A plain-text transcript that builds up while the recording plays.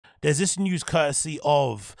there's this news courtesy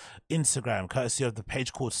of Instagram, courtesy of the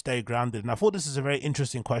page called Stay Grounded. And I thought this is a very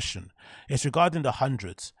interesting question. It's regarding the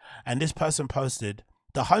hundreds. And this person posted,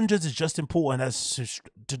 the hundreds is just important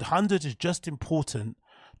the hundreds is just important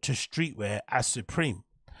to streetwear as Supreme.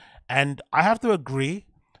 And I have to agree,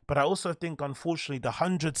 but I also think, unfortunately, the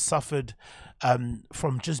hundreds suffered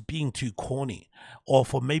from just being too corny, or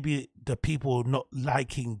for maybe the people not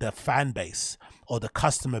liking the fan base or the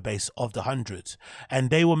customer base of the hundreds. And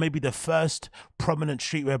they were maybe the first prominent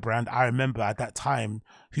streetwear brand I remember at that time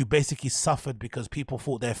who basically suffered because people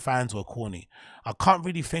thought their fans were corny. I can't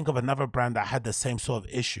really think of another brand that had the same sort of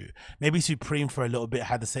issue. Maybe Supreme for a little bit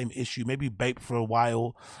had the same issue, maybe Bape for a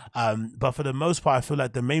while. But for the most part, I feel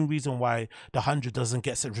like the main reason why the 100 doesn't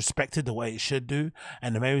get respected the way it should do,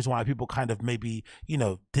 and the main reason why people kind of maybe, you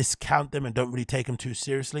know, discount them and don't really take them too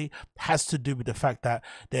seriously, has to do with the fact that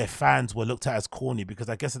their fans were looked at as corny. Because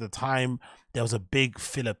I guess at the time there was a big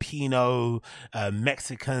Filipino,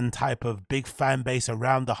 Mexican type of big fan base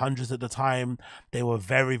around the hundreds at the time. They were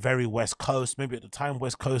very, very West Coast. Maybe at the time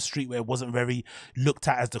West Coast streetwear wasn't very looked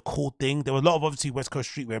at as the cool thing. There were a lot of obviously West Coast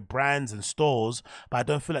streetwear brands and stores, but I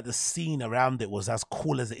don't feel like the scene around it was as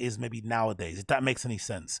cool as it is maybe nowadays, if that makes any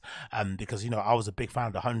sense. Because, you know, I was a big fan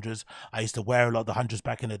of the hundreds. I used to wear a lot of the hundreds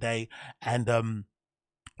back in the day. And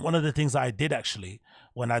one of the things that I did actually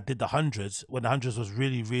when I did the hundreds, when the hundreds was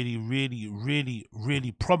really, really, really, really,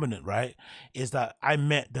 really prominent, right, is that I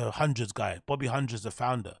met the hundreds guy, Bobby Hundreds, the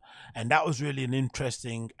founder. And that was really an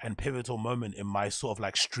interesting and pivotal moment in my sort of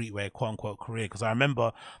like streetwear, quote unquote, career. Because I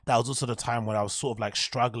remember that was also the time when I was sort of like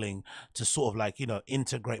struggling to sort of like, you know,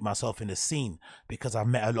 integrate myself in the scene, because I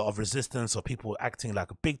met a lot of resistance or people acting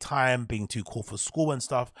like a big time, being too cool for school and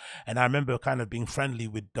stuff. And I remember kind of being friendly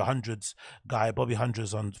with the hundreds guy, Bobby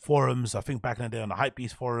Hundreds, on forums, I think back in the day on the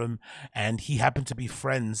Hypebeast forum, and he happened to be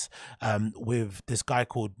friends with this guy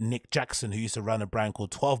called Nick Jackson, who used to run a brand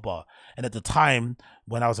called 12 Bar. And at the time,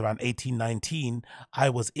 when I was around 18, 19, I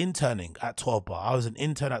was interning at 12 Bar. I was an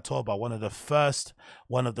intern at 12 Bar, one of the first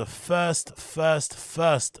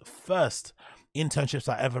internships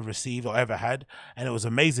I ever received or ever had. And it was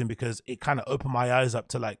amazing because it kind of opened my eyes up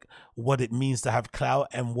to like what it means to have clout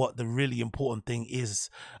and what the really important thing is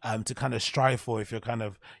to kind of strive for if you're kind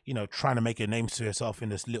of, you know, trying to make a name to yourself in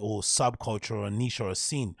this little subculture or a niche or a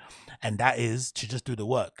scene. And that is to just do the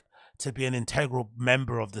work, to be an integral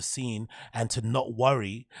member of the scene, and to not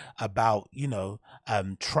worry about, you know,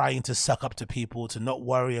 trying to suck up to people, to not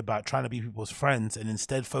worry about trying to be people's friends, and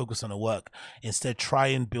instead focus on the work. Instead, try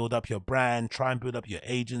and build up your brand, try and build up your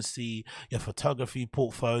agency, your photography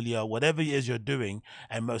portfolio, whatever it is you're doing,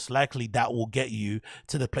 and most likely that will get you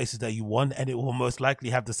to the places that you want, and it will most likely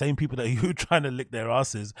have the same people that you're trying to lick their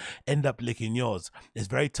asses end up licking yours. It's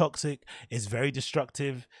very toxic, it's very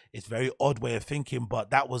destructive, it's very odd way of thinking, but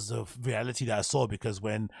that was the reality that I saw. Because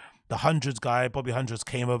when the hundreds guy, Bobby Hundreds,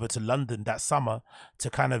 came over to London that summer to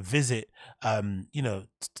kind of visit, you know,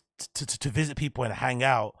 to visit people and hang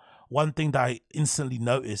out, one thing that I instantly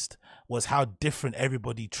noticed was how different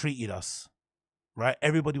everybody treated us, right?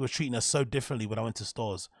 Everybody was treating us so differently when I went to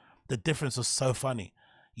stores. The difference was so funny.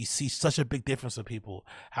 You see such a big difference with people,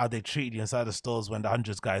 how they treat you inside the stores when the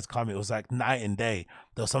hundreds guys come. It was like night and day.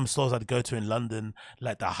 There were some stores I'd go to in London,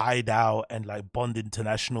 like the Hideout and like Bond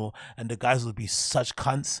International, and the guys would be such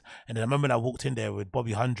cunts. And then the moment I walked in there with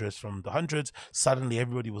Bobby Hundreds from the hundreds, suddenly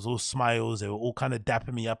everybody was all smiles. They were all kind of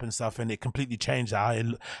dapping me up and stuff, and it completely changed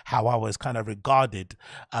how I was kind of regarded,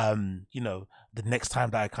 you know, the next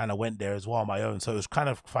time that I kind of went there as well on my own. So it was kind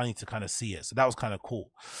of funny to kind of see it. So that was kind of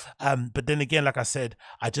cool. But then again, like I said,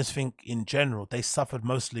 I just think in general, they suffered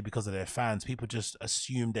mostly because of their fans. People just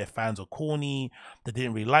assumed their fans are corny. They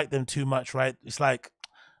didn't really like them too much, right? It's like,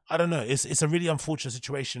 I don't know. It's a really unfortunate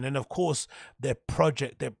situation. And of course, their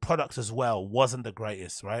products as well wasn't the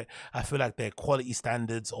greatest, right? I feel like their quality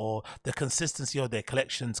standards or the consistency of their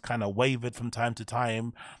collections kind of wavered from time to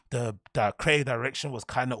time. The creative direction was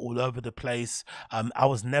kind of all over the place. I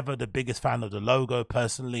was never the biggest fan of the logo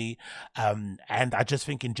personally. And I just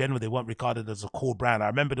think in general, they weren't regarded as a cool brand. I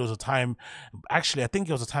remember there was a time, actually, I think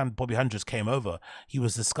it was a time Bobby Hundreds came over. He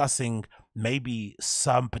was discussing maybe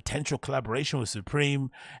some potential collaboration with Supreme,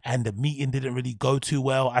 and the meeting didn't really go too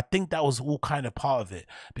well. I think that was all kind of part of it,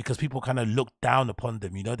 because people kind of looked down upon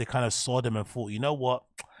them, you know, they kind of saw them and thought, you know what,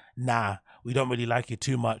 nah, We don't really like you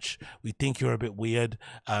too much. We think you're a bit weird.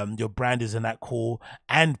 Your brand isn't that cool.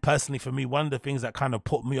 And personally, for me, one of the things that kind of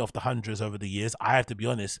put me off the hundreds over the years, I have to be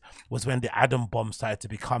honest, was when the Atom Bomb started to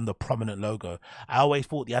become the prominent logo. I always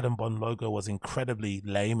thought the Atom Bomb logo was incredibly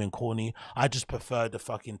lame and corny. I just preferred the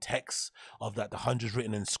fucking text of that, the hundreds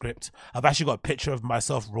written in script. I've actually got a picture of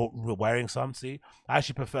myself wearing some. See, I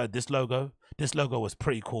actually preferred this logo. This logo was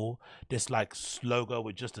pretty cool. This like logo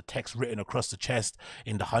with just the text written across the chest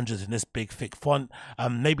in the hundreds in this big thick font.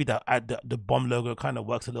 Maybe the bomb logo kind of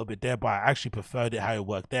works a little bit there, but I actually preferred it how it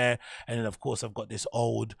worked there. And then of course I've got this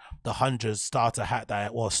old the hundreds starter hat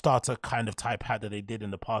starter kind of type hat that they did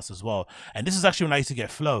in the past as well. And this is actually when I used to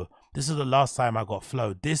get flow. This is the last time I got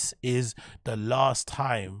flow. This is the last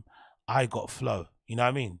time I got flow. You know what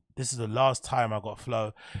I mean? This is the last time I got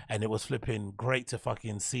flow, and it was flipping great to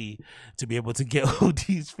fucking see, to be able to get all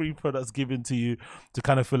these free products given to you, to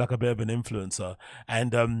kind of feel like a bit of an influencer.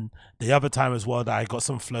 And the other time as well that I got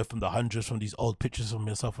some flow from the hundreds, from these old pictures of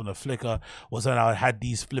myself on the Flickr, was when I had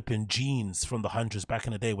these flipping jeans from the hundreds back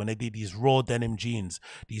in the day, when they did these raw denim jeans,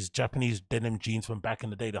 these Japanese denim jeans from back in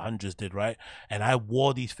the day, the hundreds did, right? And I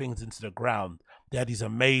wore these things into the ground. They had these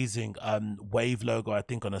amazing wave logo, I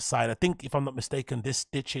think, on the side. I think, if I'm not mistaken, this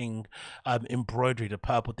stitching embroidery, the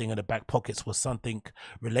purple thing in the back pockets, was something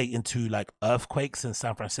relating to like earthquakes in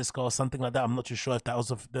San Francisco or something like that. I'm not too sure if that was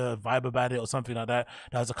the vibe about it or something like that.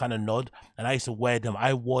 That was a kind of nod. And I used to wear them.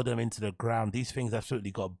 I wore them into the ground. These things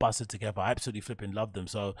absolutely got busted together. I absolutely flipping love them.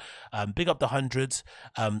 So big up the hundreds.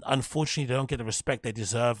 Unfortunately, they don't get the respect they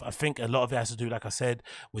deserve. I think a lot of it has to do, like I said,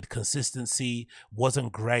 with consistency.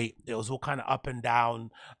 Wasn't great. It was all kind of up and down.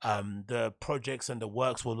 The projects and the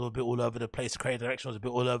works were a little bit all over the place. Creative direction was a bit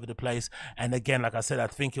all over the place. And again, like I said, I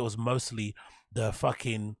think it was mostly the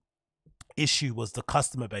fucking issue was the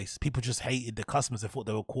customer base. People just hated the customers. They thought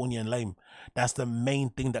they were corny and lame. That's the main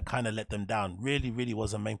thing that kind of let them down. Really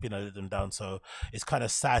was the main thing that let them down. So it's kind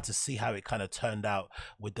of sad to see how it kind of turned out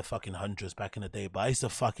with the fucking hundreds back in the day. But I used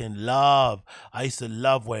to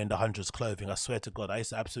love wearing the hundreds clothing. I swear to God, I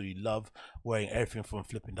used to absolutely love wearing everything from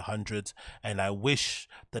flipping the hundreds. And I wish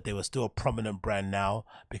that they were still a prominent brand now,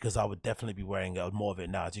 because I would definitely be wearing more of it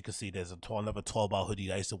now. As you can see, there's another 12-bar hoodie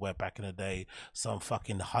that I used to wear back in the day. Some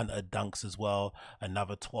fucking Hunter Dunks as well,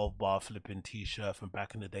 another 12-bar flipping t-shirt from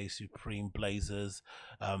back in the day, Supreme blazers.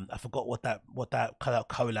 I forgot what that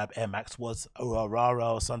collab Air Max was,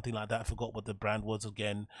 Aurora or something like that. I forgot what the brand was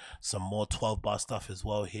again. Some more 12-bar stuff as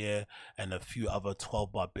well here, and a few other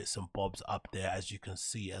 12-bar bits and bobs up there, as you can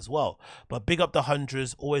see as well. But big up the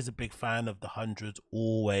hundreds. Always a big fan of the hundreds.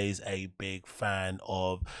 Always a big fan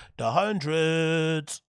of the hundreds.